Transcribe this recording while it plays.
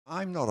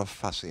I'm not a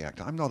fussy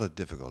actor. I'm not a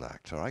difficult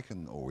actor. I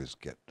can always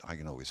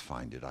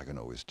find it. I can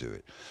always do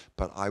it.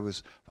 But I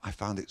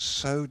found it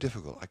so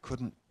difficult.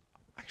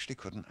 Actually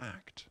couldn't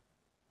act.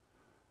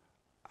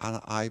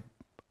 And I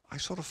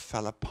sort of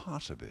fell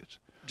apart a bit.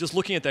 Just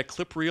looking at that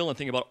clip reel and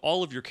thinking about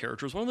all of your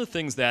characters, one of the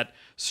things that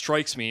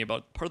strikes me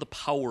about part of the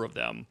power of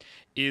them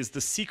is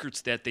the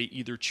secrets that they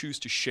either choose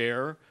to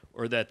share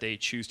or that they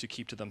choose to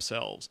keep to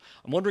themselves.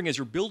 I'm wondering, as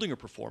you're building a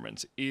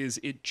performance, is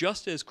it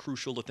just as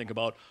crucial to think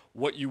about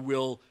what you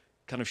will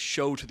kind of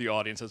show to the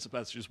audience as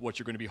opposed to just what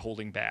you're going to be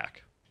holding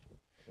back?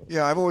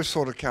 Yeah, I've always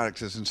thought of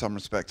characters in some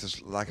respects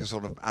as like a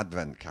sort of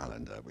advent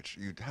calendar, which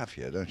you have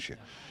here, don't you?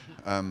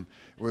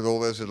 With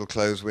all those little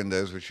closed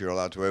windows which you're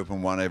allowed to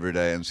open one every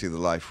day and see the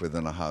life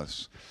within a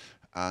house.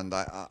 And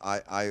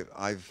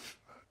I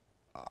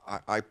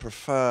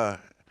prefer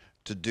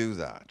to do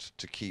that,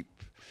 to keep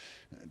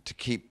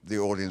the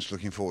audience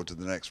looking forward to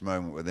the next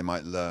moment where they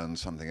might learn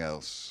something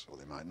else or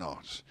they might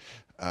not.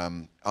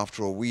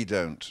 After all, we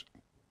don't,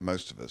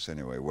 most of us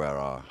anyway, wear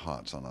our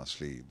hearts on our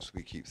sleeves.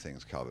 We keep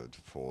things covered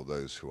for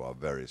those who are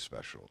very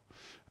special.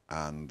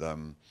 And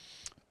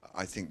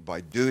I think by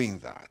doing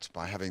that,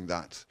 by having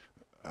that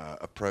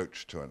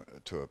approach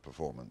to a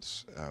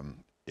performance,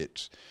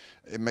 it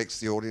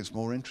makes the audience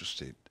more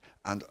interested.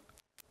 And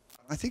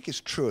I think it's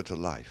truer to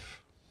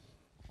life.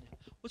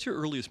 What's your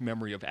earliest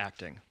memory of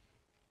acting?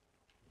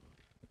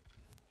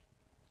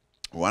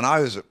 When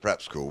I was at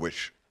prep school,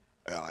 which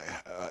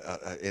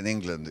in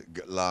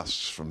England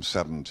lasts from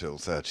 7 till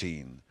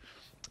 13,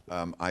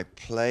 I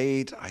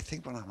played, I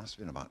think when I must have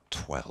been about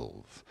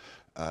 12,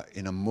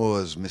 in a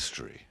Moor's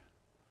Mystery.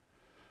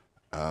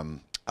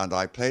 And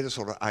I played a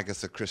sort of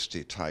Agatha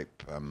Christie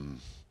type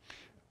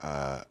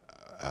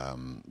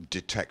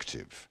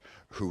detective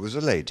who was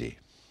a lady.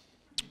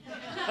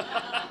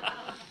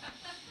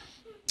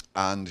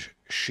 And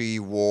she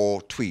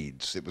wore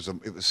tweeds. It was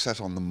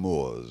set on the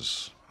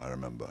moors, I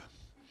remember.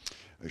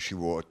 She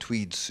wore a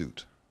tweed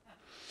suit,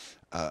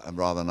 a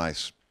rather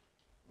nice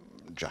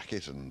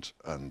jacket and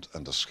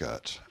a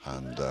skirt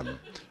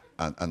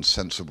and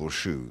sensible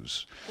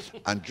shoes.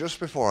 And just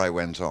before I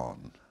went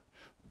on,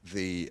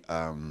 the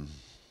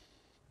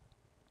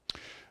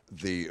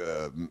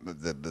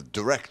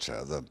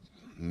director, the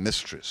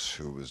mistress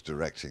who was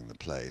directing the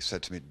play,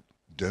 said to me,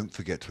 "Don't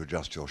forget to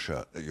adjust your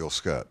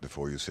skirt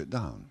before you sit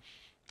down,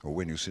 or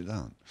when you sit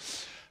down."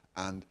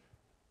 And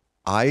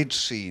I'd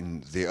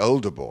seen the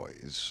older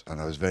boys, and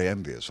I was very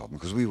envious of them,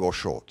 because we wore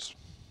shorts.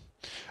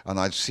 And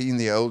I'd seen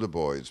the older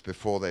boys,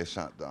 before they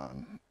sat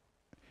down,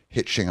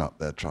 hitching up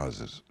their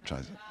trousers,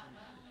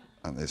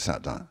 and they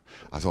sat down.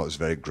 I thought it was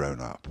very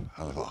grown up. And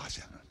I thought, oh,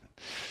 yeah.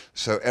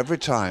 So every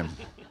time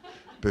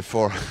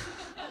before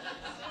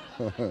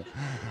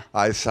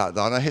I sat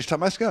down, I hitched up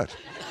my skirt.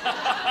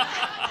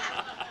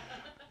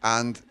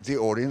 And the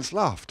audience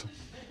laughed.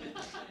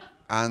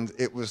 And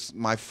it was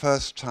my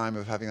first time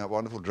of having that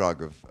wonderful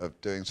drug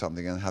of doing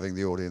something and having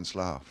the audience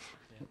laugh.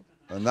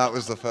 And that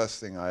was the first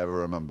thing I ever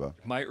remember.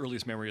 My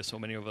earliest memory, as so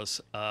many of us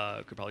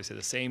could probably say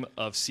the same,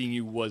 of seeing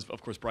you was,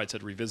 of course,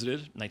 Brideshead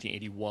Revisited,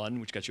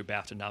 1981, which got you a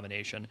BAFTA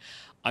nomination.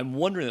 I'm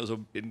wondering, it was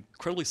an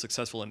incredibly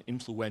successful and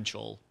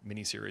influential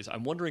miniseries.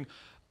 I'm wondering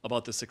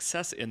about the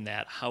success in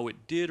that, how it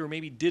did or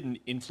maybe didn't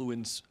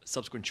influence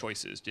subsequent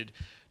choices. Did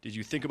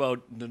you think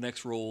about the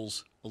next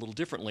roles a little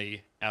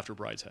differently after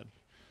Brideshead?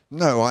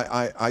 No,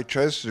 I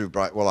chose to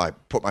do well, I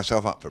put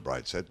myself up for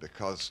Brideshead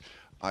because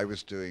I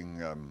was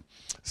doing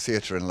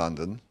theatre in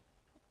London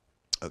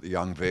at the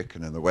Young Vic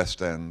and in the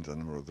West End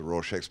and the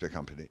Royal Shakespeare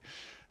Company.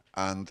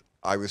 And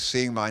I was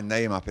seeing my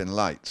name up in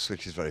lights,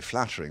 which is very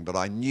flattering, but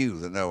I knew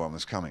that no one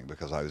was coming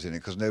because I was in it,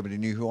 because nobody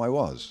knew who I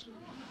was.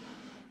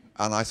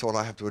 And I thought,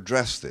 I have to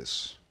address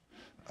this.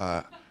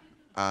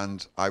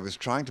 And I was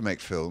trying to make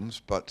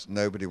films, but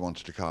nobody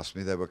wanted to cast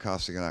me. They were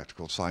casting an actor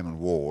called Simon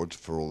Ward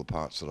for all the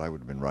parts that I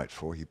would have been right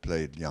for. He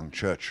played young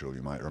Churchill,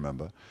 you might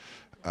remember.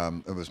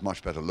 It was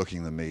much better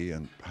looking than me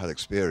and had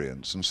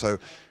experience. And so,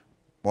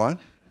 what?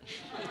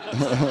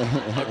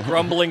 A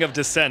grumbling of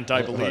dissent,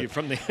 I believe,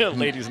 from the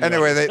ladies.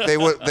 Anyway,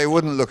 they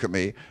wouldn't look at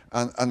me.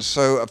 And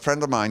so a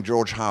friend of mine,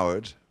 George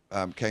Howard,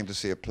 came to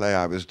see a play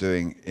I was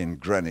doing in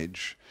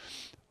Greenwich.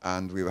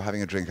 And we were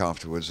having a drink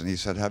afterwards, and he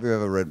said, "Have you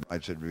ever read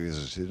Brideshead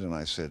Revisited?" And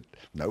I said,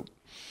 "No."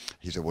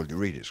 He said, "Well, you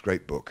read it, it's a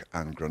great book,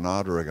 and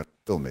Granada are going to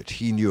film it."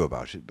 He knew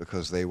about it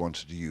because they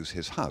wanted to use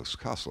his house,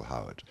 Castle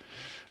Howard.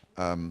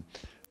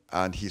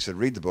 And he said,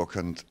 "Read the book,"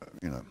 and,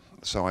 you know.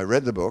 So I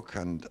read the book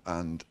and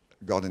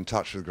got in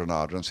touch with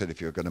Granada and said,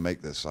 "If you're going to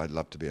make this, I'd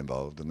love to be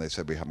involved." And they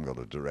said, "We haven't got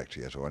a director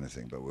yet or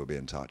anything, but we'll be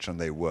in touch." And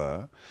they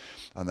were.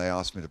 And they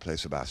asked me to play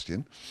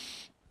Sebastian.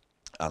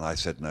 And I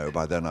said no.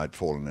 By then I'd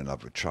fallen in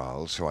love with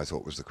Charles, who I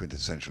thought was the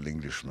quintessential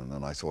Englishman,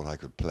 and I thought I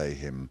could play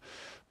him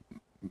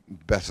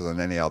better than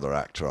any other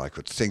actor I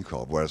could think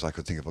of, whereas I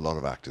could think of a lot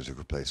of actors who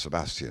could play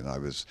Sebastian.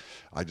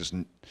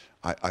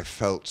 I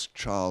felt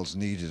Charles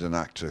needed an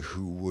actor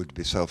who would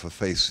be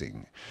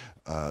self-effacing.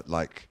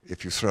 Like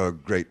if you throw a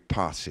great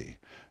party,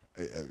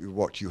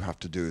 what you have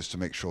to do is to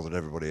make sure that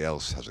everybody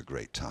else has a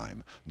great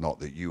time, not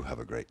that you have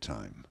a great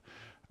time.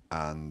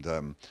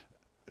 and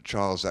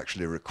Charles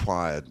actually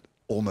required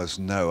almost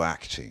no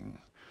acting.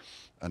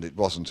 And it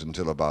wasn't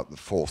until about the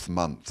 4th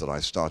month that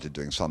I started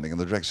doing something, and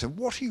the director said,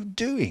 "What are you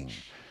doing?"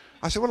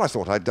 I said, "Well, I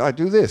thought I'd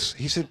do this."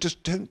 He said,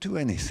 "Just don't do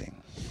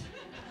anything.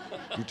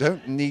 You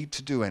don't need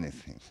to do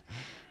anything."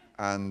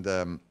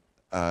 And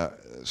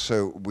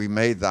so we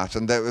made that,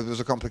 and there was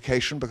a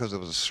complication because there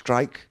was a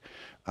strike,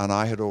 and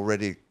I had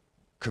already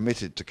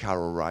committed to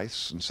Carol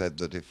Rice and said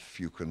that if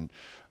you can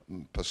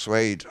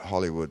persuade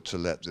Hollywood to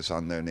let this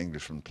unknown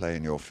Englishman play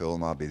in your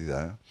film, I'll be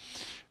there.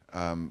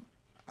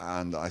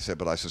 And I said,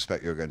 "But I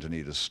suspect you're going to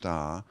need a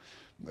star."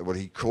 Well,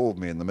 he called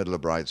me in the middle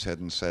of Brideshead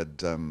and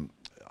said,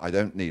 "I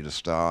don't need a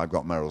star. I've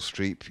got Meryl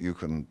Streep. You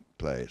can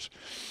play it."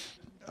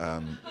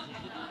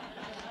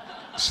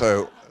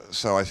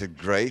 So I said,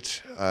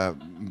 "Great,"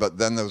 but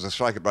then there was a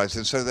strike at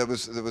Brideshead, so there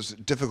was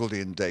difficulty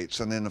in dates,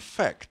 and in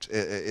effect,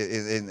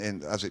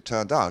 as it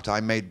turned out,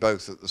 I made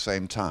both at the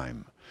same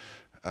time.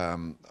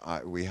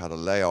 We had a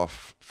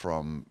layoff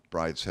from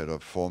Brideshead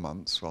of 4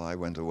 months while I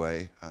went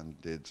away and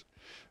did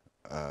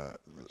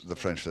The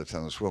French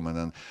Lieutenant's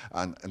Woman,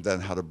 and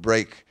then had a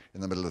break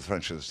in the middle of The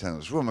French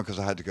Lieutenant's Woman because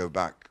I had to go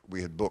back.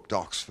 We had booked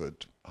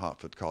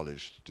Hertford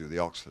College to do the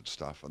Oxford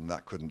stuff, and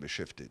that couldn't be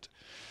shifted.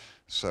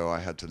 So I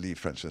had to leave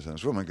French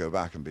Lieutenant's Woman, go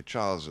back and be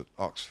Charles at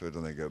Oxford,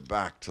 and then go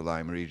back to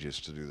Lyme Regis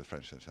to do The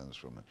French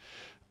Lieutenant's Woman.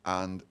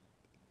 And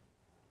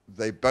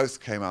they both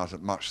came out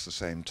at much the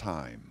same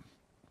time.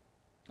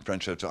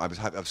 I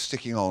was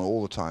sticking on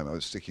all the time. I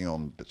was sticking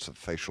on bits of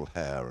facial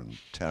hair and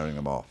tearing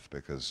them off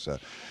because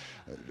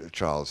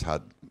Charles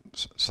had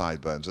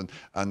sideburns.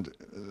 And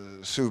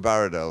Sue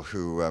Barradell,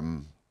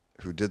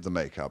 who did the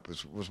makeup,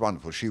 was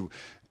wonderful. She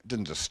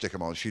didn't just stick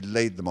them on; she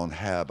laid them on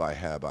hair by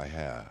hair by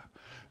hair.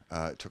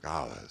 It took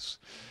hours.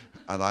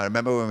 And I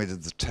remember when we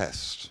did the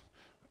test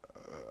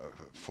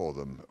for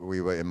them,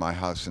 we were in my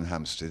house in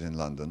Hampstead in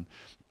London,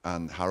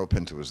 and Harold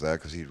Pinter was there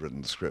because he'd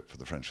written the script for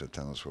The French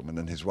Lieutenant's Woman,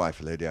 and his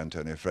wife, Lady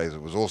Antonia Fraser,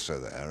 was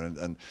also there,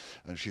 and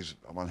she's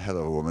one hell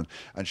of a woman.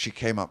 And she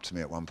came up to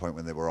me at one point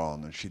when they were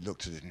on, and she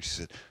looked at it and she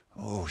said,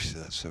 "Oh," she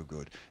said, "that's so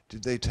good.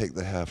 Did they take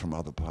the hair from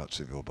other parts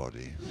of your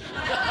body?"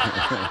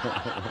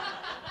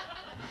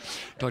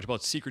 Talked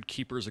about Secret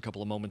Keepers a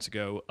couple of moments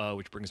ago,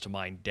 which brings to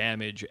mind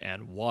Damage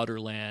and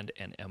Waterland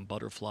and M.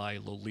 Butterfly,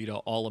 Lolita,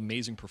 all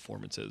amazing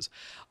performances.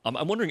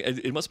 I'm wondering,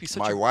 it must be such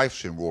My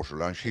wife's in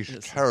Waterland. She's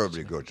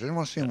terribly good. Has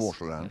anyone seen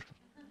Waterland?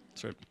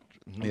 Sort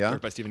Yeah.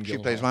 by Stephen She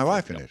Gyllenhaal. plays my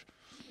wife in Yep. it.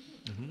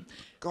 Mm-hmm.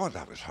 God,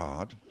 that was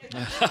hard.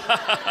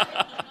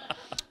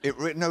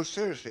 No,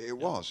 seriously, it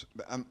was.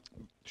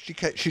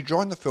 She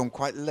joined the film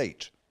quite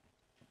late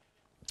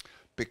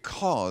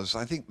because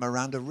I think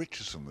Miranda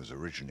Richardson was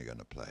originally going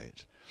to play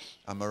it.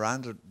 And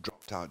Miranda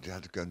dropped out, she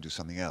had to go and do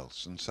something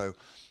else. And so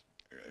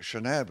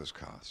Sinéad was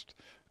cast.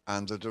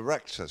 And the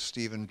director,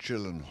 Stephen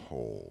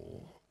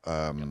Gyllenhaal,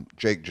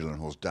 Jake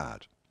Gyllenhaal's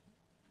dad,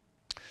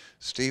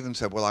 Stephen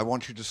said, "Well, I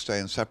want you to stay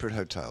in separate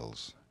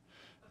hotels."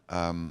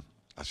 I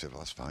said, "Well,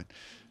 that's fine."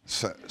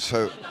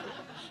 So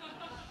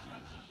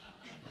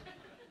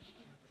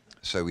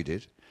we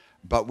did.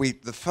 But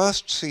the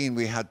first scene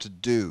we had to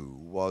do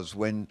was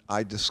when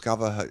I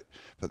discover her.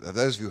 For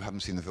those of you who haven't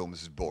seen the film,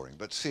 this is boring,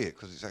 but see it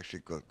because it's actually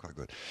quite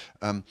good.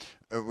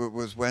 It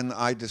was when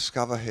I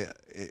discover her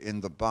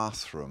in the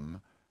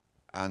bathroom,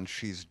 and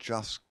she's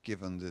just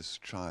given this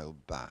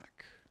child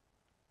back,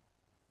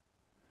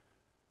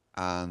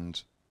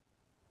 and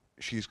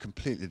she's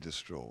completely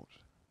distraught,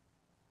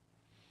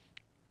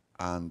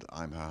 and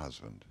I'm her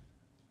husband.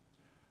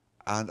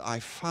 And I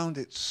found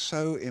it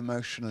so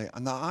emotionally.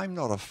 And now I'm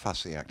not a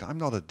fussy actor. I'm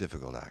not a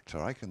difficult actor.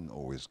 I can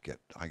always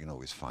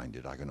find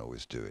it. I can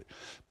always do it.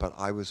 But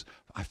I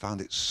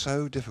found it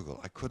so difficult.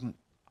 I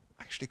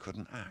actually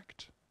couldn't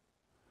act.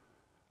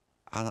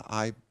 And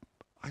I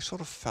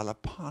sort of fell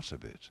apart a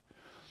bit.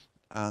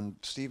 And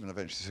Stephen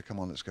eventually said, "Come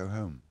on, let's go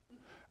home."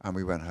 And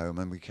we went home,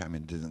 and we came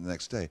and did it the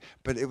next day.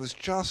 But it was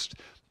just,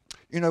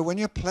 when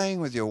you're playing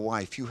with your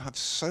wife, you have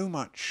so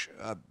much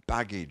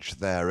baggage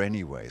there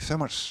anyway, so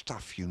much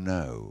stuff you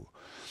know.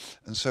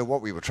 And so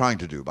what we were trying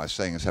to do by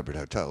staying in separate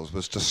hotels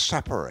was to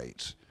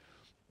separate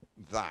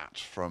that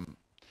from,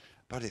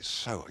 but you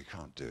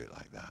can't do it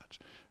like that.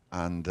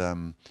 And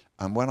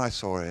when I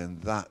saw her in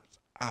that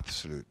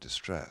absolute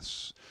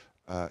distress,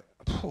 it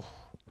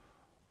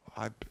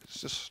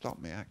just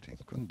stopped me acting.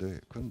 Couldn't do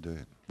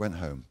it. Went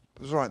home.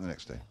 It was all right the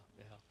next day.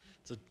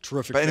 It's a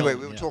terrific But anyway,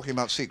 film, we were talking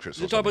about secrets.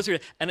 We're talking about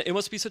secrets. And it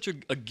must be such a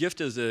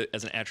gift as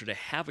an actor to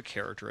have a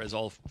character, as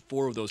all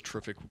 4 of those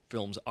terrific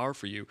films are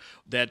for you,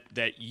 that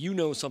you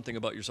know something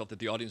about yourself that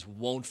the audience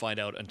won't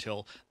find out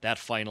until that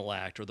final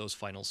act or those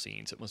final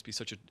scenes. It must be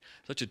such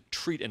a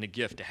treat and a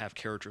gift to have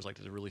characters like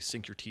that to really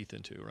sink your teeth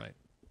into, right?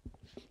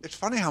 It's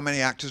funny how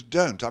many actors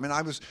don't. I mean,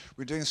 we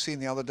were doing a scene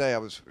the other day. I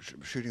was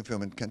shooting a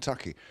film in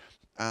Kentucky,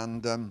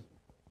 and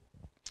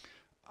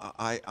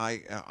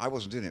I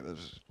wasn't in it. There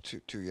was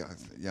two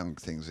young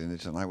things in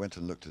it, and I went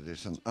and looked at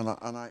it, and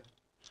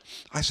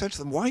I said to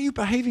them, "Why are you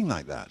behaving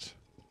like that?"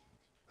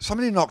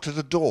 Somebody knocked at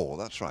the door.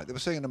 That's right. They were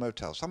staying in a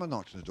motel. Someone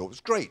knocked at the door. It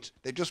was great.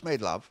 They just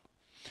made love,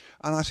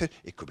 And I said,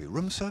 it could be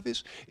room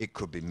service, it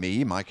could be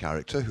me, my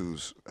character,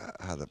 who's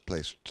had a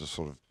place to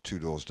sort of 2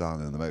 doors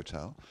down in the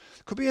motel.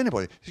 It could be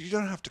anybody. You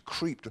don't have to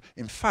creep.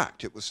 In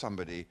fact, it was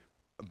somebody,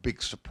 a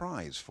big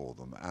surprise for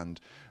them,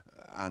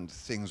 and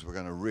things were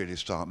going to really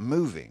start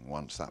moving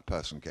once that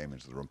person came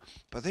into the room.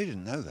 But they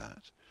didn't know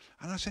that.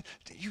 And I said,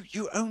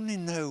 you only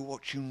know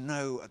what you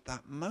know at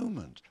that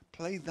moment.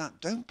 Play that.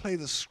 Don't play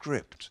the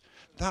script.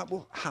 That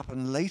will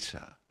happen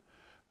later.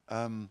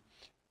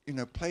 You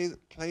know, play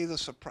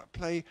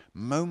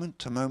moment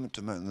to moment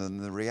to moment, and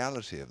the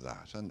reality of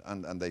that,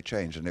 and they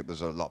changed, and it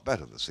was a lot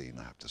better, the scene,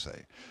 I have to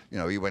say. You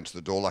know, he went to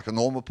the door like a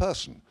normal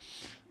person,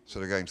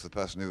 sort of going to the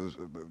person who was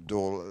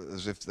door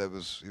as if he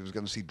was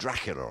going to see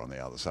Dracula on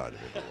the other side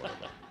of it. Or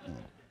whatever.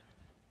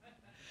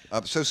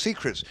 So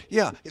secrets,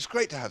 yeah, it's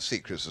great to have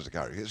secrets as a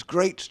character. It's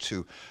great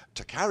to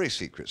carry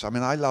secrets. I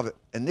mean, I love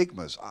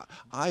enigmas.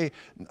 I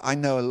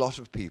know a lot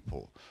of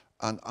people,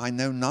 and I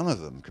know none of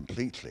them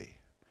completely.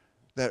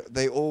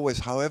 They always,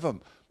 however,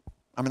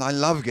 I mean, I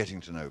love getting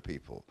to know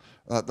people.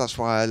 That's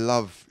why I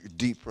love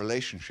deep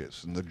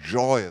relationships, and the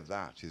joy of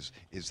that is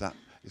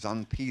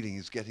unpeeling,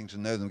 is getting to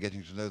know them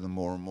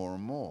more and more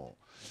and more.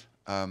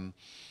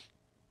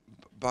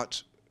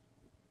 But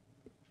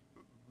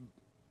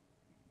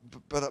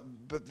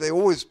they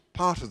always,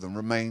 part of them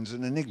remains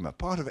an enigma.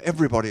 Part of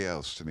everybody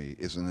else to me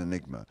is an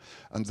enigma,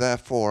 and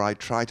therefore I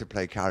try to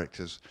play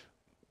characters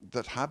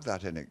that have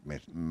that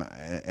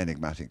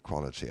enigmatic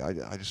quality.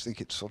 I just think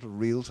it's sort of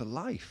real to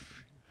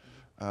life.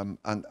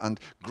 And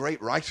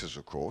great writers,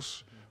 of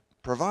course,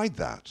 provide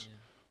that.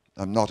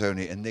 Not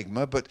only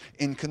enigma, but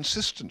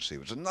inconsistency,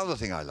 which is another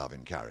thing I love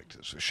in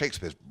characters.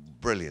 Shakespeare's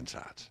brilliant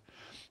at.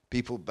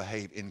 People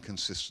behave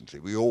inconsistently.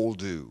 We all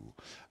do.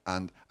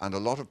 And a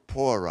lot of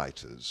poor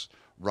writers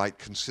write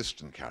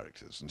consistent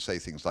characters and say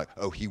things like,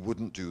 oh, he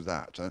wouldn't do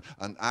that.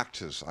 And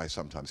actors, I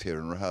sometimes hear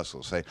in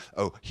rehearsals, say,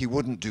 oh, he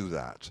wouldn't do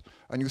that.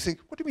 And you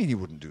think, what do you mean he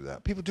wouldn't do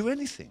that? People do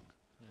anything.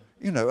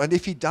 Yeah. You know, and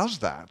if he does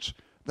that,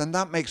 then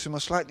that makes him a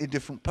slightly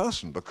different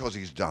person because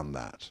he's done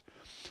that.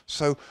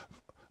 So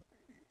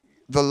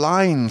the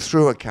line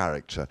through a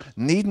character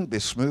needn't be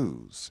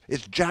smooth.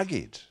 It's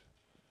jagged.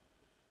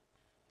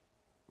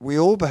 We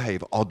all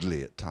behave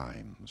oddly at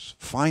times.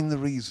 Find the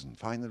reason,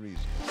 find the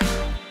reason.